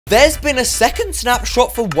There's been a second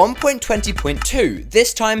snapshot for 1.20.2,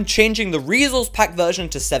 this time changing the resource pack version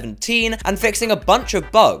to 17 and fixing a bunch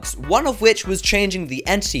of bugs, one of which was changing the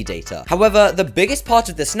entity data. However, the biggest part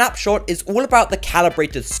of the snapshot is all about the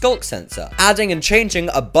calibrated skulk sensor, adding and changing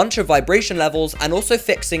a bunch of vibration levels and also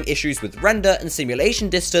fixing issues with render and simulation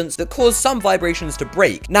distance that cause some vibrations to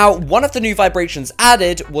break. Now, one of the new vibrations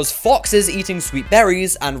added was foxes eating sweet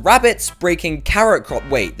berries and rabbits breaking carrot crop.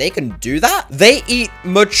 Wait, they can do that? They eat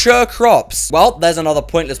mature crops. Well, there's another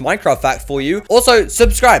pointless Minecraft fact for you. Also,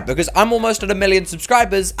 subscribe, because I'm almost at 1 million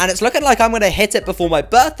subscribers, and it's looking like I'm gonna hit it before my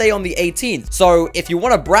birthday on the 18th. So if you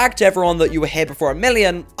want to brag to everyone that you were here before 1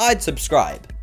 million, I'd subscribe.